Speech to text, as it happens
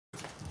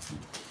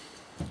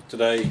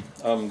Today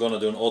I'm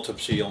gonna do an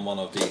autopsy on one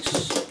of these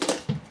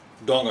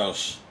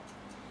dongers.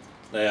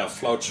 They are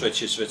float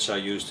switches which are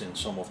used in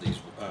some of these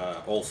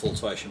old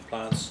Volkswagen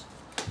plants.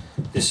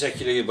 This is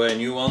actually a brand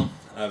new one.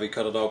 We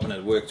cut it open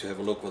at work to have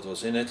a look what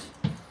was in it.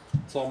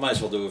 Thought I might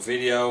as well do a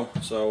video,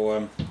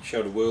 so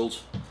show the world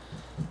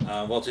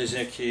what is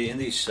actually in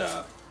these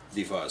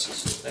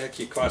devices. They're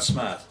actually quite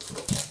smart.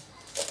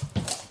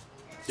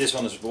 This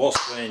one was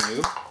brand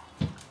new.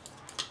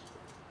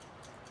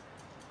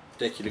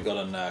 It actually got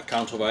a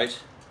counterweight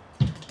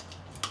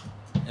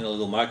and a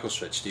little micro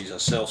switch. These are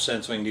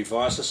self-centering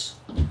devices.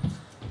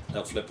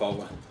 They'll flip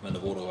over when the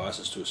water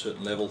rises to a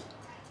certain level,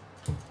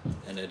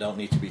 and they don't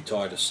need to be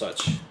tied as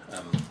such.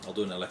 I'll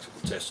do an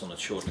electrical test on it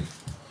shortly.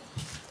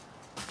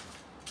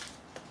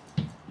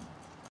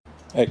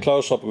 A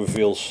close-up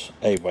reveals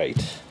a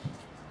weight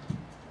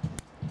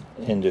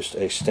in just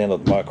a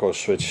standard micro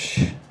switch.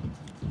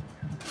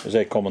 There's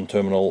a common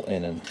terminal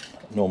in a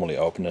normally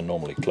open and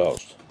normally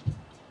closed.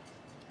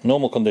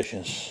 Normal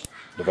conditions,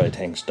 the weight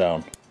hangs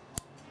down.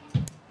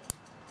 You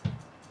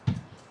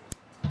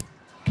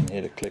can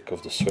hear the click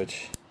of the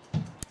switch,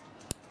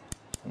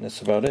 and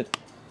that's about it.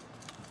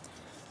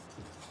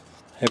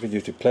 Heavy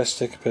duty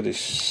plastic, pretty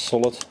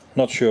solid.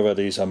 Not sure where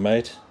these are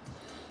made,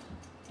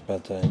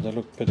 but they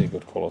look pretty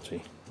good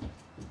quality.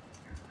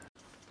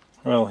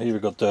 Well, here we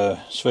got the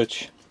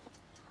switch,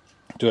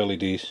 2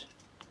 LEDs,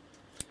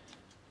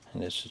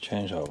 and it's the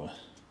changeover.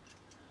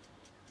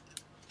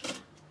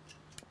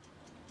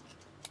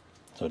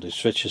 So these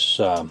switches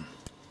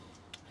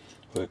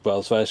work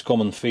both ways,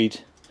 common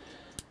feed,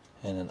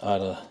 and then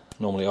either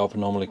normally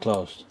open, normally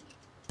closed.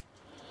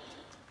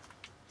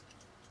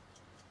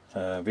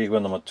 We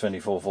run them at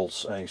 24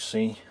 volts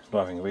AC,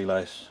 driving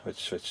relays, which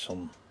switch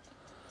on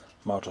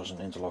motors and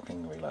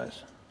interlocking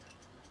relays.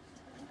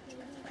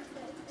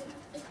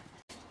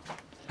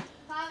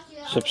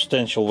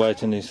 Substantial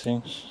weight in these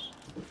things.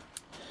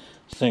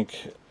 I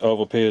think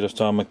over a period of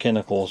time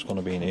mechanical is going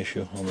to be an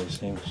issue on these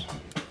things.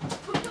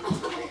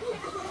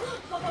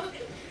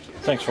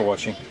 Thanks for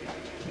watching.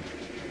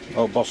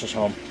 Oh, boss is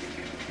home.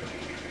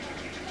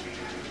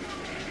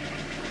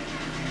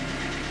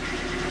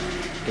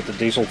 Get the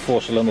diesel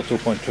 4-cylinder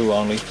 2.2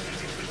 only.